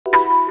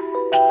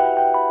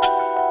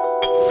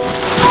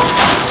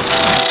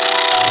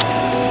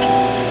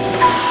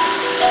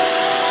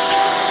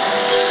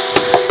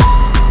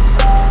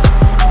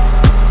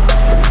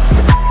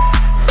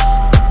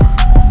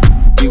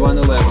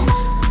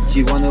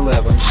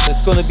T111.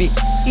 It's gonna be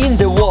in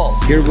the wall.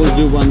 Here we'll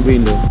do one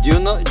window. Do you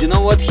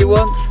know what he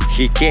wants?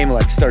 He came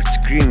like start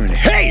screaming,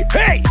 hey,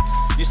 hey!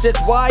 You said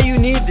why you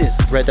need this?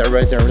 Right there,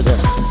 right there, right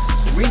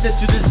there. Window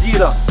to the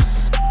zero.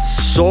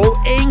 So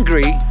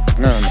angry.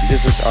 No,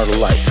 this is our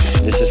life.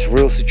 This is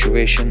real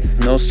situation,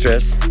 no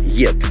stress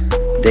yet,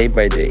 day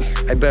by day.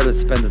 I better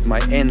spend my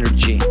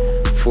energy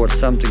for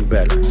something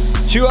better.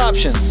 Two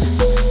options,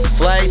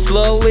 fly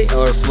slowly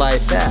or fly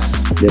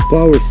fast. The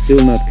power is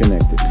still not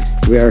connected.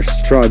 We are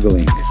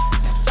struggling.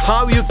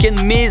 How you can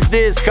miss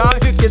this? How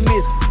you can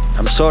miss?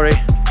 I'm sorry,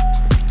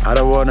 I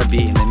don't want to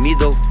be in the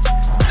middle.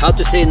 How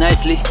to say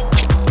nicely?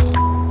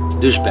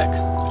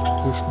 Douchebag.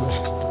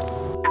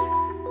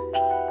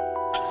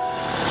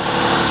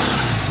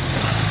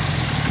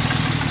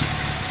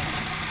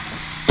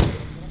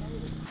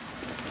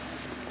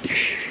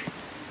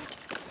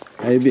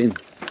 How you been?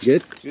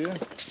 Good? Yeah.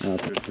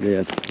 Awesome.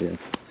 Привет, привет.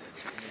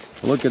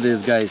 Look at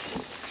this, guys.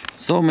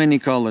 So many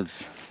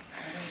colors.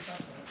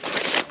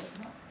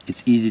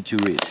 It's easy to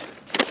read.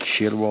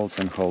 Shear walls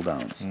and hold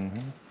downs.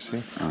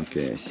 See?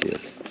 Okay, I see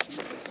it.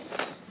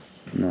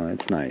 No,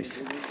 it's nice.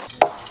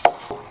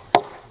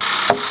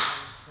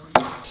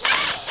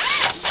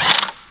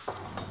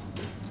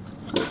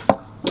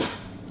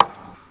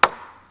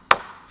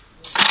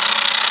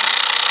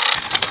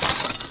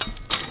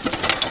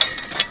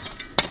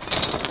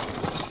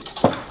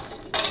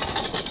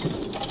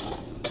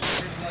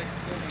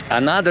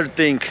 Another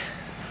thing,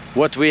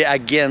 what we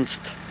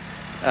against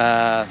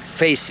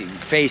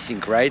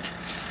facing, right?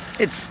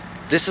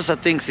 This is a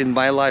things in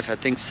my life. I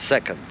think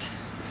second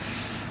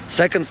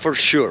for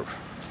sure,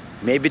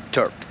 maybe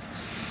third.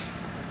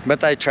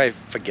 But I try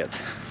forget.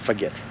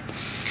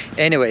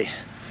 Anyway,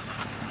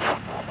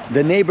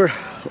 the neighbor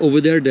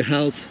over there, the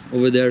house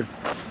over there,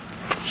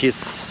 he's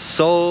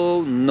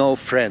so no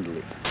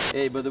friendly.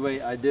 Hey, by the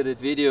way, I did a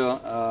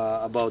video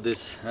about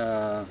this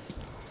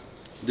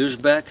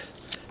douchebag.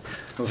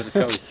 What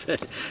can we say?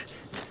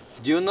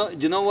 Do you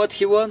know what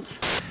he wants?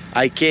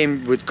 I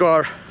came with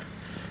car,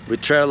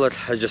 with trailer.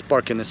 I just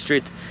parked in the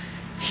street.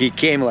 He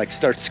came like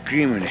start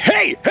screaming,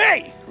 hey,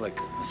 hey! Like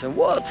I said,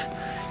 what?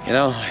 You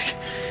know, like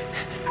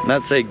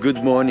not say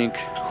good morning,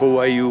 who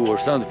are you or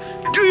something.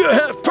 Do you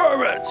have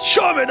permits?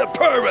 Show me the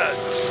permits.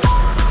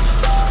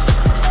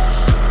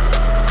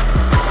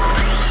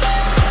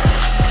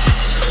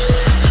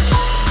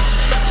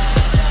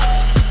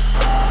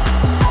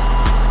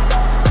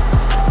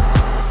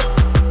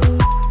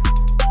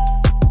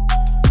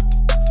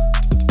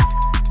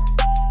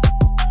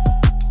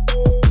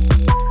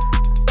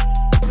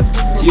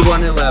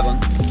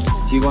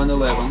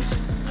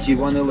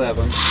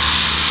 T111.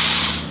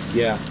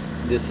 Yeah,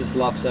 this is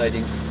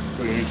lopsiding.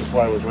 So you need the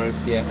plywood, right?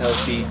 Yeah,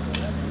 LP.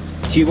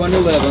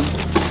 T111.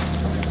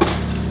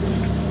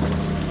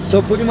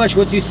 So pretty much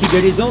what you see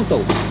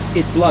horizontal,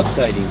 it's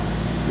lopsiding.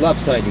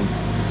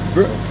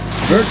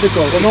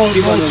 Vertical, so no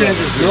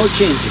changes. No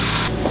changes.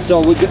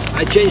 So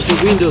I changed the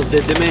windows,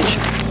 the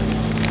dimensions.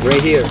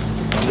 Right here,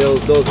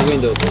 those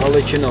windows. I'll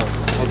let you know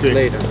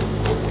later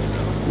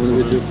when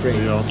we do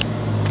frame.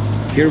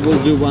 Here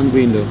we'll do one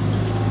window.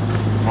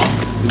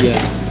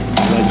 Yeah,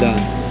 like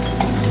that.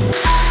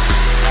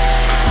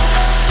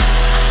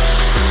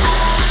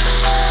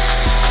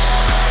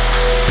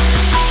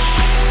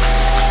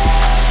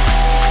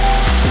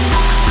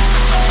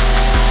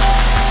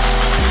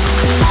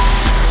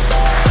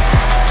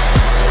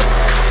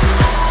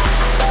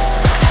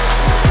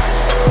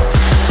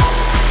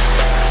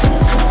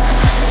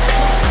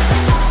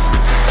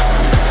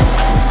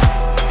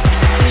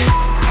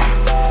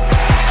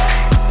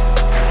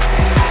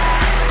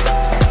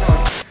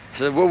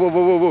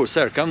 Whoa,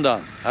 sir, calm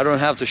down. I don't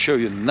have to show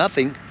you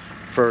nothing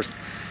first.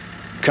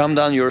 Calm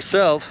down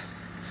yourself.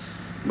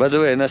 By the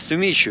way, nice to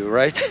meet you,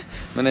 right?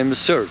 My name is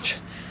Serg.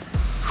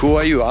 Who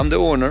are you? I'm the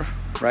owner,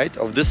 right,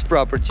 of this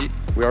property.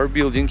 We are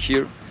building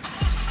here.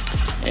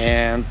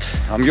 And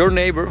I'm your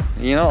neighbor.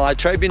 You know, I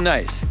try to be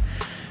nice.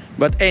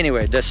 But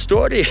anyway, the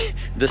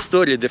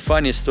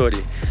funny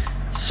story.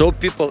 So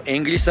people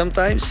angry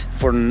sometimes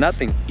for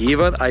nothing.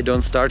 Even I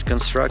don't start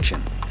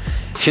construction.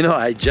 You know,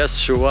 I just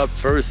show up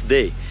first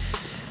day.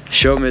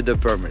 Show me the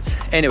permits.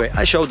 Anyway,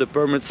 I show the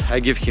permits. I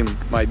give him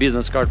my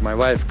business card, my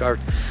wife card.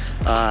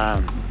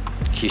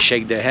 He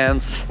shake the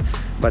hands,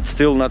 but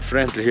still not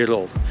friendly at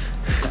all.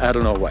 I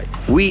don't know why.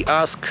 We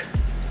ask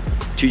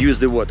to use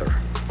the water,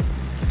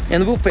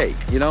 and we'll pay.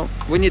 You know,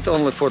 we need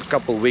only for a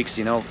couple weeks.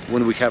 You know,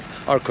 when we have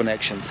our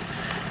connections.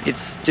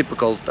 It's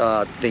typical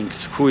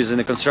things. Who is in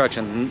the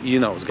construction, you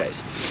know,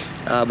 guys.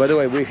 By the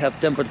way, we have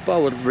tempered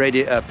power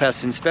ready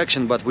past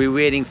inspection, but we're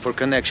waiting for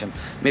connection.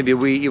 Maybe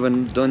we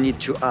even don't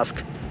need to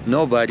ask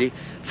nobody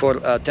for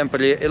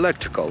temporary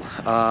electrical.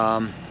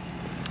 I'm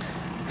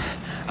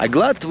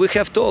glad we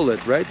have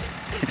toilet, right?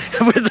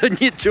 We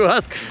don't need to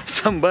ask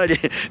somebody,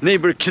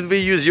 neighbor, can we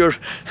use your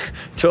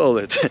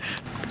toilet?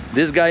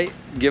 This guy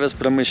give us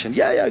permission.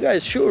 Yeah,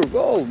 guys, sure.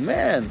 Oh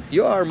man,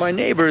 you are my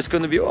neighbor. It's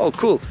gonna be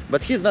cool.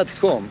 But he's not at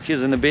home.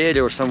 He's in the Bay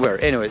Area or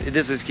somewhere. Anyway,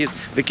 this is his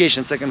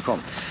vacation second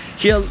home.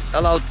 He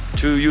allowed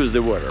to use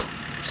the water.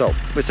 So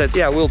we said,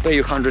 yeah, we'll pay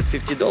you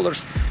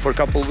 $150 for a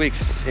couple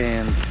weeks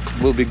and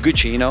we'll be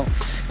Gucci, you know.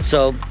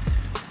 So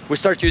we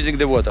start using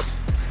the water.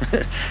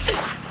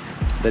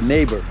 the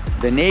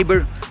neighbor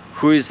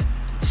who is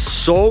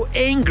so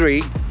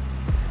angry.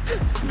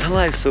 The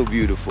life so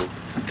beautiful.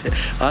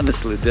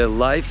 Honestly, the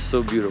life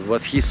so beautiful.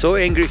 But he's so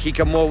angry, he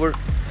come over.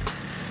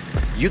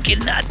 You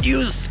cannot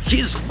use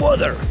his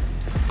water.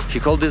 He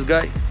called this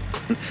guy.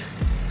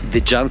 The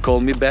John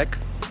called me back,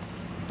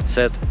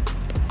 said,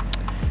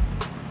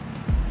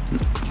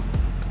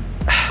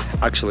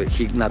 actually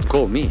he not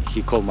called me,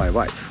 he called my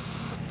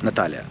wife,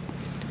 Natalia.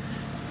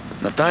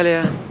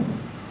 Natalia,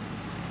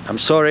 I'm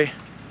sorry,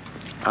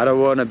 I don't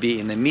want to be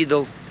in the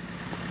middle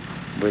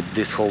with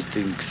this whole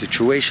thing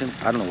situation.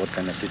 I don't know what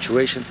kind of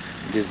situation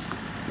this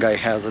guy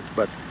has it,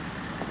 but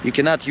you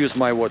cannot use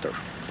my water.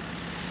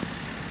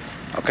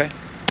 Okay,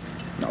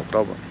 no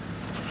problem.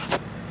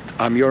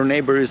 I'm your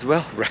neighbor as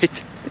well,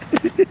 right?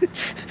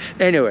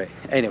 anyway.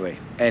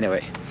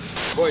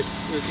 Boys,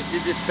 you can see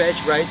this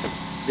patch, right?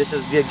 This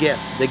is the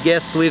gas. The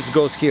gas sleeves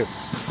goes here.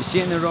 You see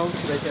in the road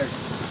right there.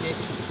 See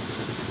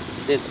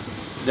this,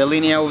 the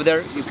linear over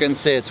there. You can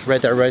see it right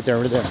there, right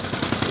there. This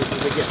is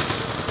the gas.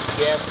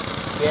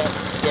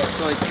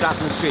 So it's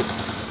crossing street.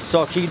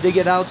 So he dig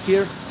it out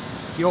here.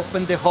 He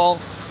opened the hole.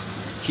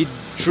 He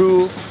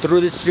through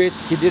the street.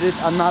 He did it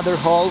another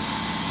hole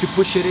to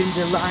push it in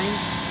the line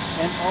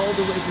and all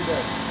the way to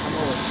there. Come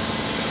over.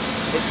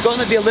 It's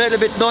gonna be a little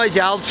bit noisy.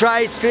 I'll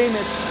try scream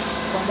it.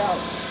 Find out.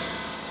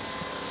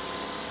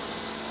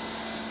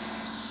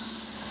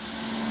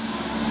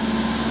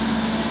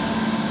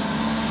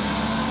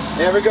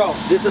 There we go.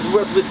 This is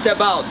where we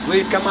step out.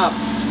 We come up.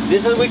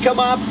 This is we come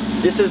up.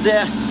 This is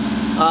the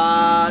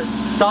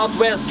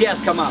southwest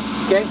gas come up.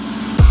 Okay.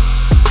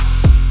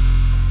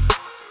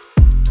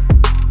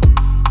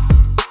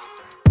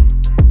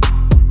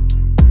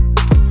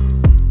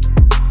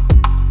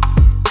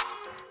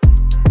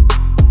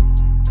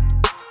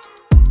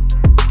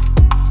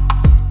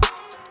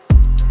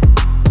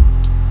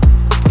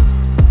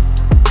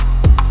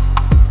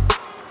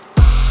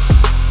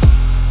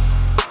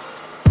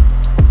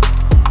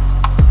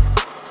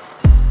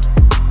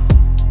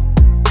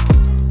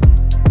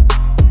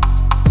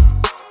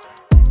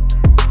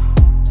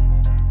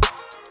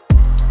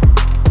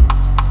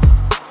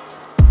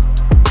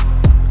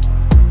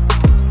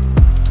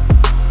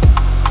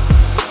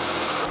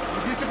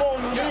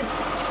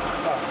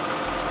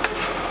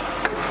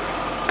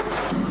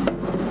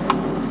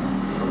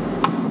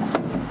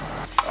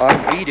 Our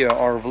video,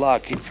 our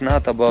vlog, it's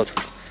not about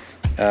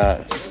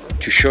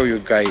to show you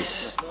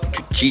guys,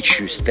 to teach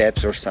you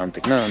steps or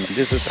something. No,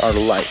 this is our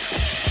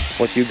life.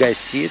 What you guys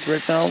see it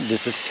right now,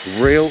 this is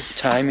real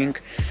timing,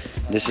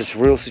 this is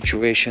real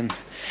situation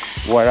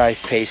where I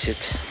face it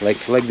like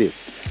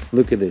this.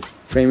 Look at this.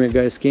 Framer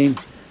guys came,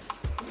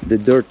 the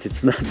dirt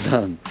it's not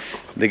done.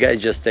 The guy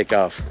just take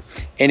off.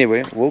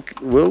 Anyway,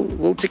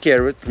 we'll take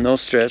care of it. No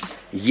stress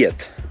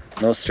yet.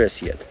 No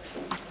stress yet.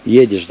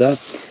 Едешь, да?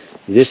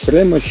 Здесь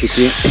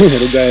фреймовщики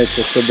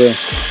ругаются, чтобы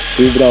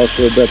ты убрал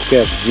свой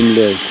бэбкэт с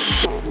землей.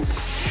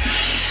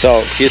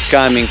 So he's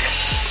coming.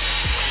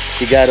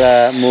 You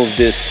gotta move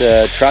this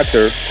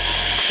tractor.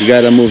 You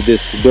gotta move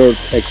this dirt,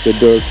 extra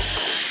dirt,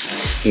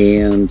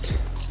 and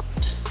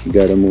you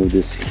gotta move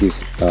this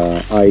his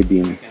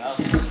I-beam,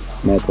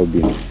 metal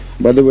beam.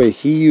 By the way,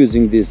 he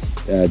using this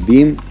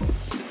beam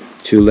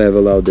to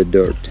level out the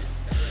dirt.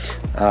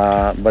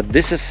 But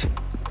this is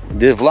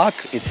the vlog.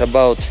 It's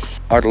about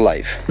our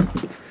life,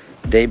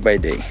 day by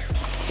day.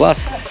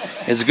 Plus,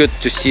 it's good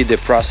to see the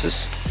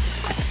process,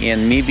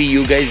 and maybe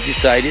you guys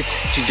decided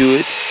to do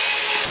it.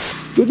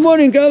 Good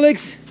morning,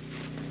 Alex.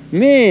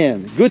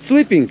 Man, good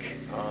sleeping.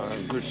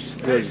 Good.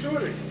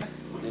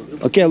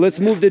 Okay, let's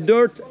move the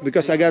dirt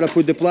because I gotta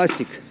put the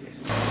plastic.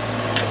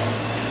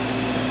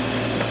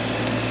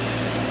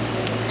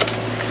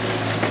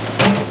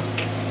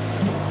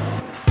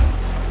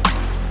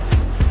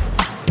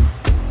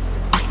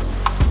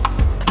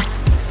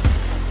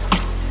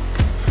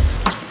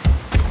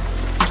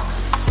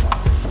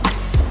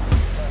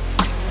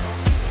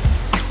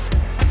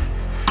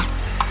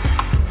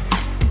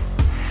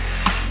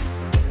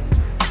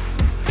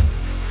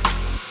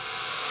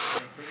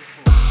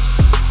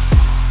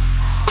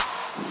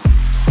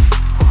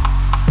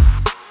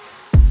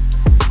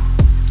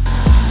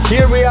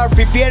 Here we are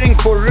preparing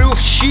for roof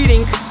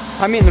sheeting.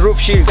 I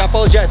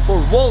apologize, for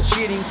wall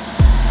sheeting.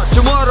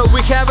 Tomorrow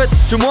we have it.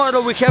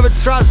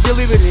 Truss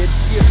delivery. It's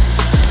here.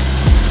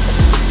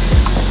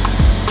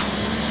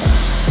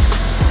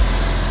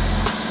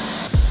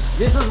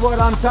 This is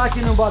what I'm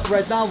talking about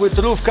right now with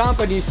roof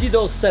company. You see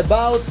those step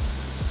outs?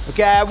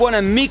 Okay, I want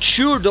to make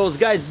sure those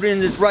guys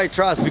bring the right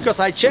truss because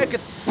I check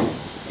it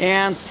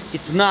and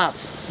it's not.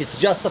 It's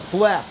just a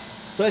flat.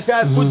 So if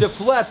I put the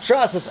flat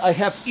trusses, I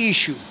have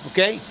issue.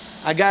 Okay.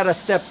 I gotta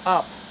step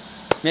up.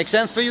 Make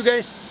sense for you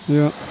guys?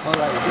 Yeah. All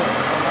right,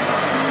 good.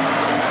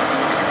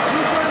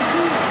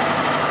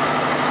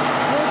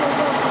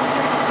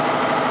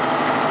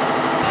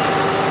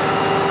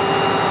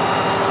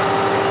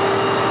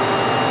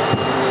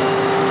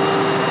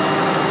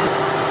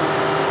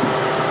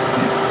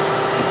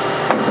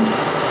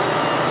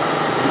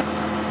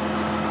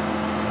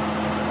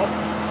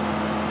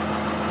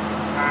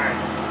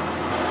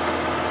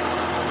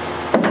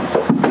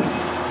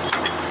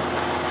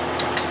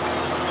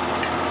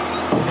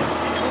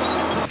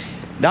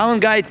 That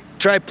one guy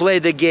try play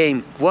the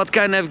game. What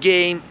kind of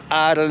game?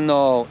 I don't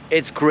know.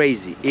 It's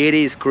crazy. It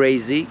is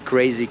crazy,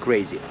 crazy,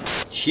 crazy.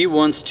 He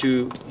wants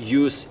to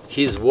use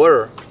his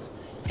water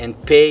and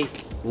pay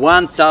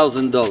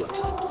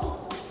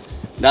 $1,000.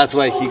 That's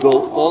why he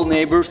called all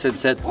neighbors and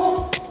said,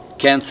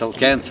 cancel,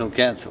 cancel,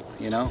 cancel,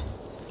 you know?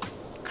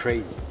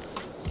 Crazy.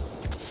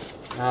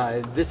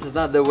 This is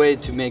not the way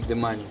to make the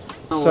money.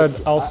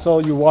 Said, I'll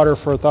sell you water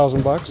for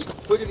 $1,000.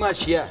 Pretty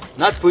much, yeah.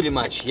 Not pretty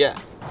much, yeah.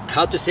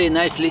 How to say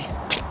nicely?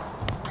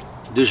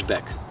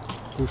 Douchebag.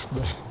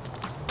 Douchebag.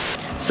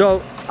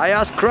 So I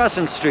asked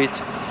Crescent Street.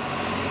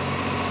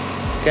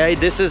 Okay,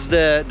 this is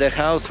the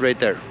house right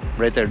there,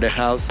 the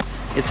house.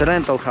 It's a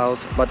rental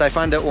house, but I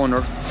find the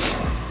owner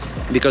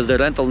because the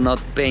rental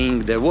not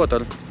paying the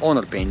water,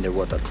 owner paying the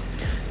water.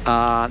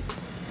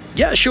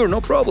 Yeah, sure,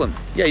 no problem.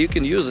 Yeah, you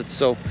can use it.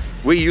 So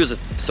we use it.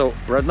 So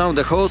right now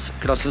the house,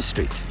 Crescent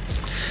Street.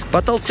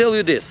 But I'll tell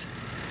you this,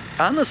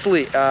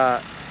 honestly,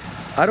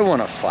 I don't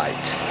want to fight.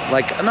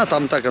 Like,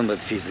 I'm talking about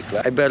physically.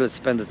 I better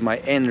spend my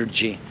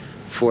energy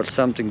for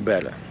something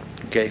better.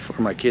 Okay,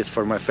 for my kids,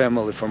 for my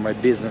family, for my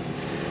business,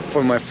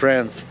 for my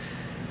friends,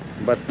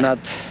 but not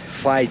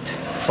fight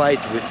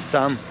with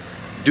some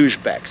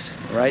douchebags,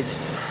 right?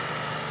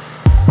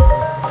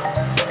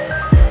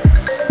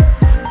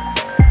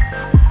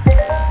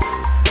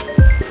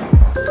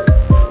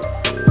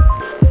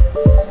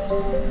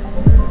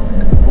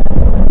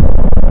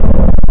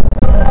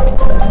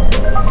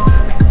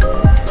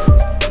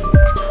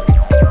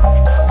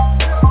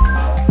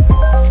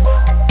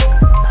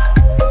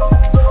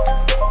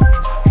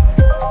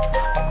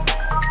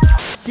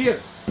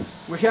 Here,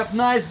 we have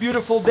nice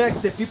beautiful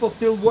deck. The people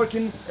still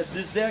working at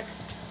this deck.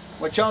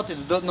 Watch out,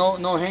 it's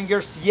no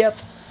hangers yet.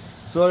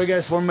 Sorry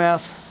guys for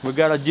mess. We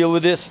gotta deal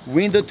with this.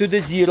 Window to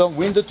the zero,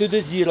 window to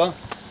the zero.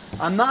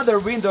 Another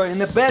window in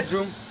the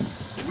bedroom,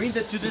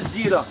 window to the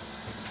zero.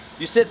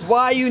 You said,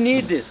 why you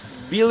need this?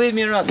 Believe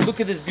me or not,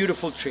 look at this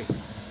beautiful tree.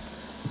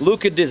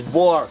 Look at this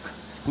bark.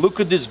 Look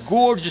at this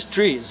gorgeous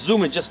tree.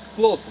 Zoom it just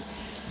closer.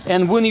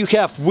 And when you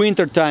have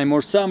winter time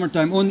or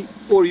summertime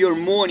or your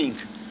morning,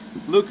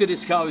 look at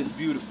this, how it's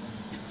beautiful.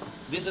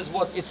 This is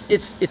what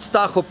it's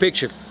Tahoe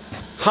picture.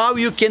 How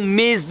you can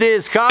miss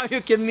this? How you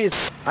can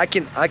miss? I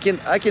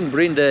can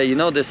bring the, you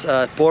know, this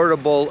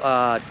portable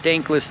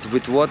tankless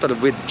with water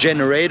with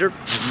generator,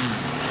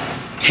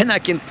 and I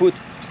can put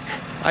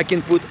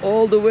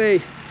all the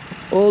way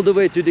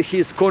to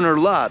his corner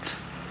lot,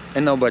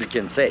 and nobody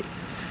can say.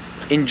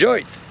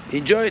 Enjoy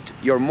it.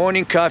 Your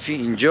morning coffee.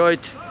 Enjoy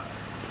it.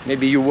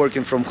 Maybe you're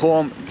working from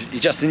home. You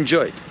just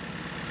enjoy it.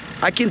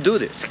 I can do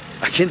this,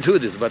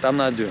 but I'm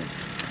not doing it.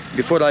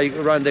 Before I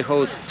run the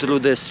hose through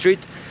the street,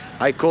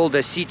 I called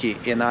the city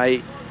and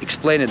I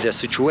explained the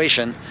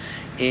situation,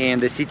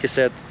 and the city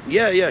said,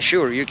 yeah,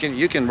 sure, you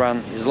can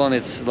run as long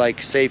as it's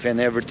like safe and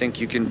everything.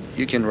 You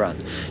can run.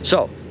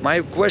 So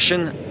my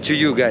question to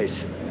you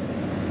guys: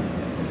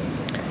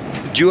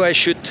 do I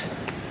should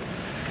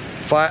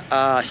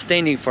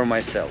standing for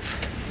myself?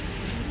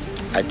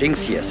 I think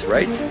yes,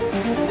 right?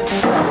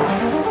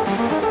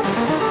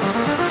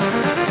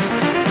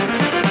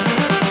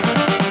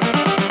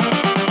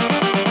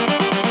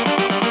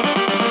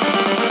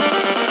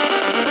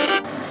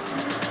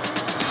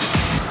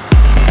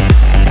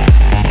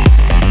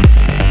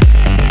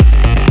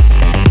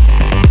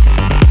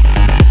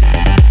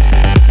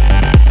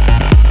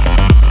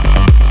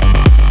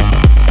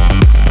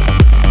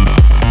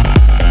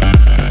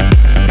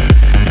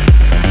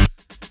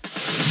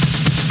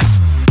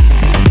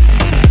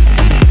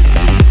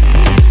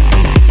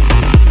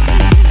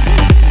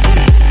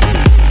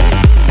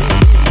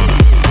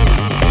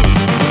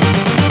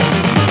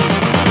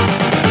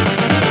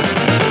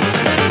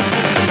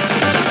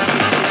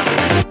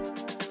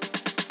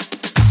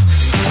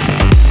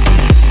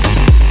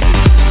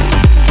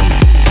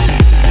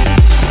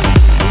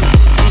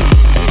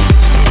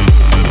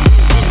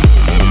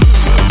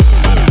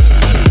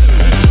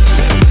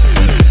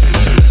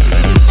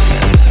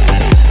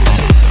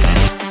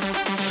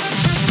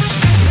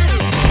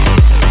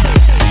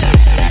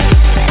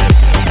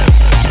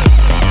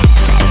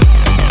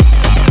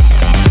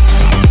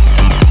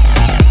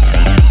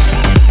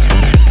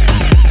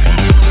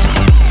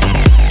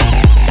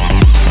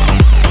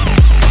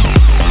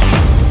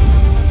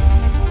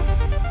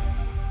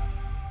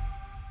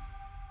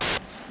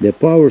 The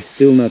power's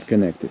still not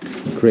connected.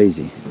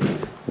 Crazy.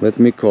 Let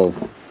me call.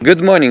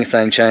 Good morning,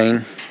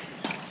 sunshine.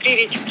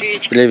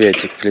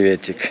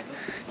 Приветик.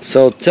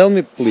 So tell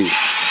me please,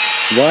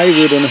 why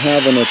we don't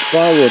have enough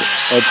power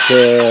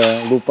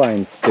at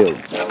Lupine still?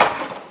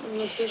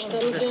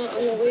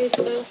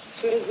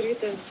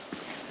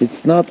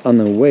 It's not on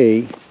the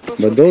way,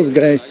 but those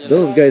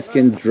guys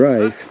can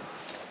drive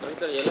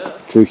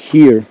through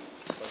here,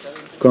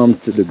 come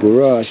to the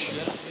garage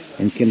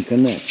and can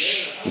connect.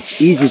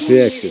 It's easy to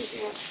access.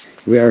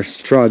 We are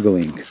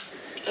struggling.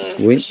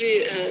 We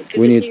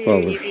need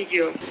power.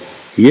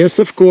 Yes,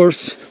 of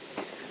course.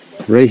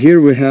 Right here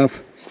we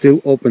have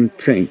still open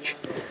trench,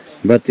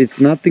 but it's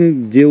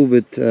nothing deal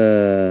with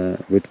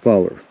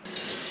power.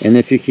 And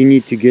if he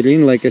need to get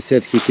in, like I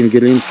said, he can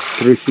get in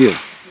through here.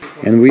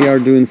 And we are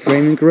doing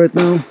framing right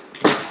now.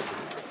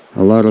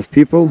 A lot of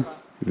people,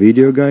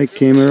 video guy,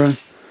 camera,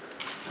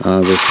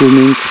 we're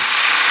filming,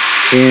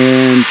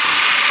 and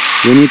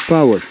we need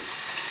power.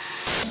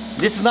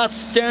 This is not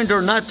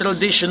standard, not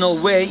traditional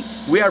way.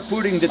 We are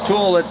putting the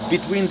toilet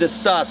between the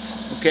studs,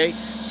 okay?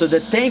 So the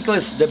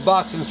tankless, the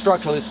box and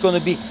structural, it's gonna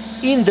be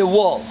in the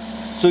wall.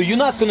 So you're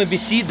not gonna be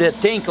see the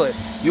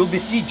tankless. You'll be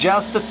see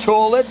just the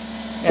toilet,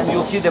 and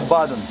you'll see the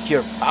button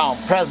here. Boom,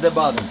 press the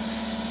button.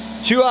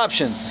 Two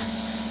options: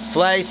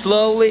 fly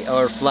slowly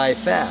or fly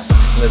fast.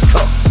 Let's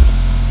go.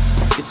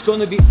 It's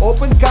gonna be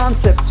open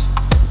concept,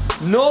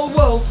 no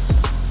walls.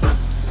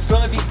 It's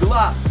gonna be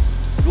glass.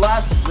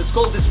 Glass, let's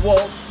call this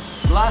wall.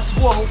 Glass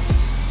wall.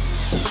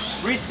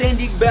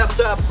 Freestanding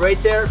bathtub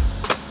right there.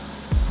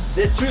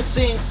 The two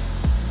sinks.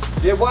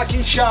 The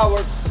walk-in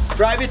shower.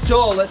 Private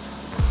toilet.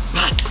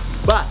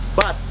 But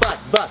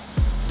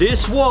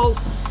this wall,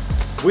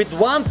 with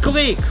one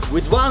click,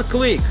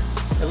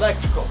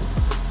 electrical,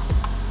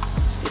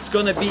 it's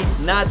gonna be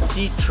not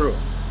see-through.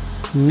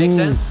 Make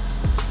sense?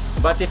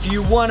 But if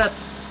you want it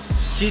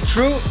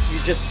see-through, you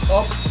just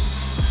up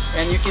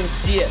and you can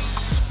see it.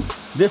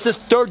 This is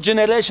third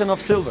generation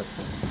of silver.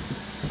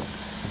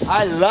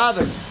 I love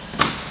it.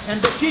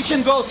 And the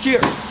kitchen goes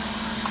here.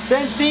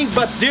 Same thing,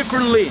 but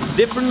differently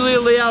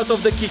layout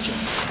of the kitchen.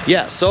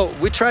 Yeah, so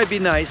we try to be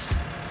nice.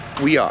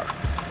 We are.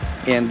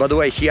 And by the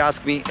way, he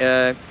asked me,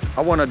 I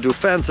want to do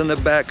fence in the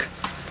back.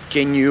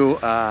 Can you?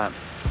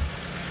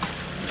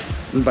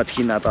 But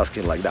he not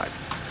asking like that.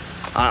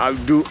 I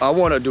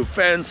want to do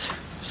fence.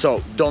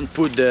 So don't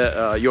put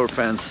the your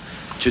fence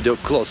to the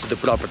close to the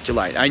property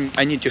line.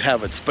 I need to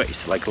have it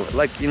space, like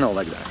you know,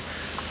 like that.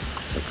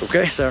 Like,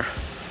 okay, sir.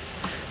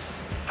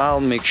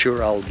 I'll make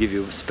sure I'll give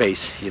you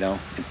space. You know,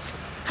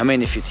 how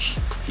many feet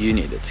you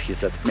need it? He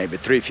said maybe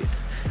 3 feet.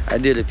 I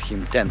did it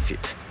him 10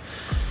 feet.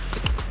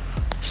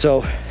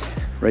 So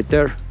right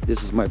there,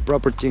 this is my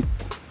property.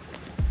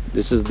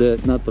 This is the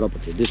not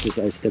property. This is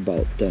I step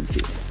out 10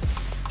 feet.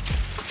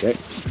 Okay.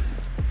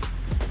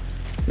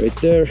 Right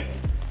there.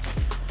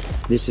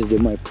 This is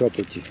my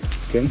property.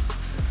 Okay.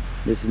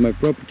 This is my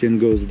property and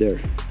goes there.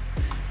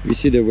 You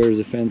see there where's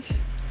the fence,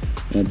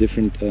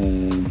 different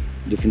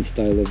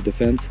style of the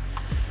fence.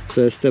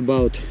 So I step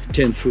out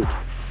 10 foot.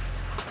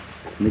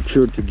 Make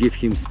sure to give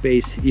him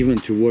space even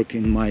to work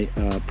in my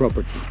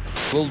property.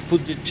 We'll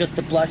put just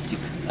the plastic,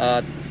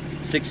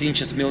 6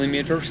 inches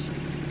millimeters.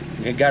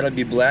 It gotta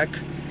be black.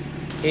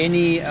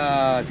 Any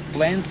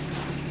plants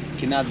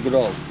cannot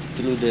grow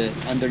through the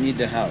underneath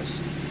the house.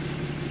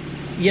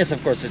 Yes,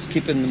 of course, it's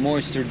keeping the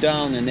moisture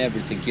down and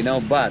everything, you know.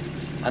 But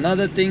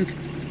another thing,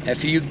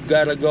 if you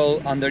gotta go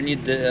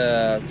underneath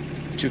the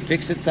to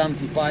fix it, some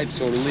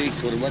pipes or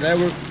leaks or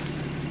whatever,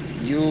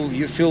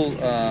 you feel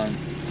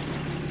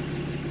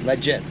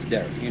legit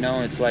there, you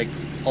know. It's like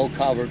all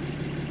covered,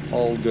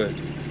 all good.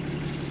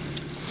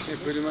 Okay,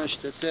 pretty much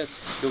that's it.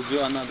 We'll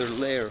do another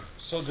layer.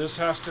 So this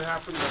has to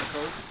happen by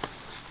code?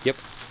 Yep.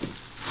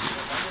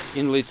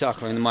 In Lake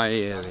Tahoe, in my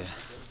area.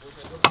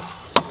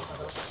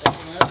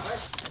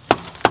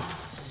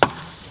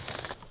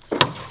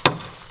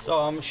 So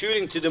I'm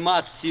shooting to the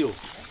mud seal,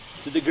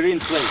 to the green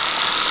plate.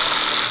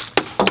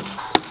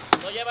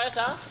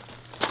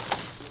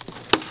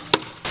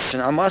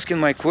 And I'm asking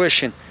my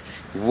question,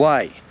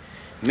 why?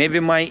 Maybe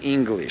my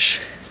English,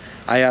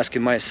 I ask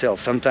it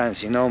myself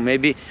sometimes, you know,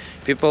 maybe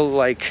people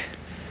like,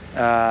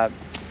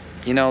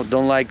 you know,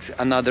 don't like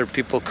another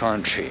people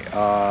country.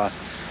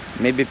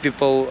 Maybe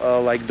people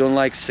like don't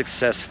like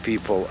success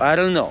people. I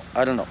don't know.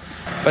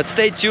 But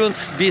stay tuned,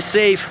 be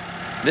safe.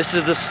 This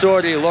is the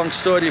story, long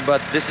story, but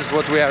this is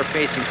what we are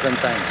facing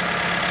sometimes.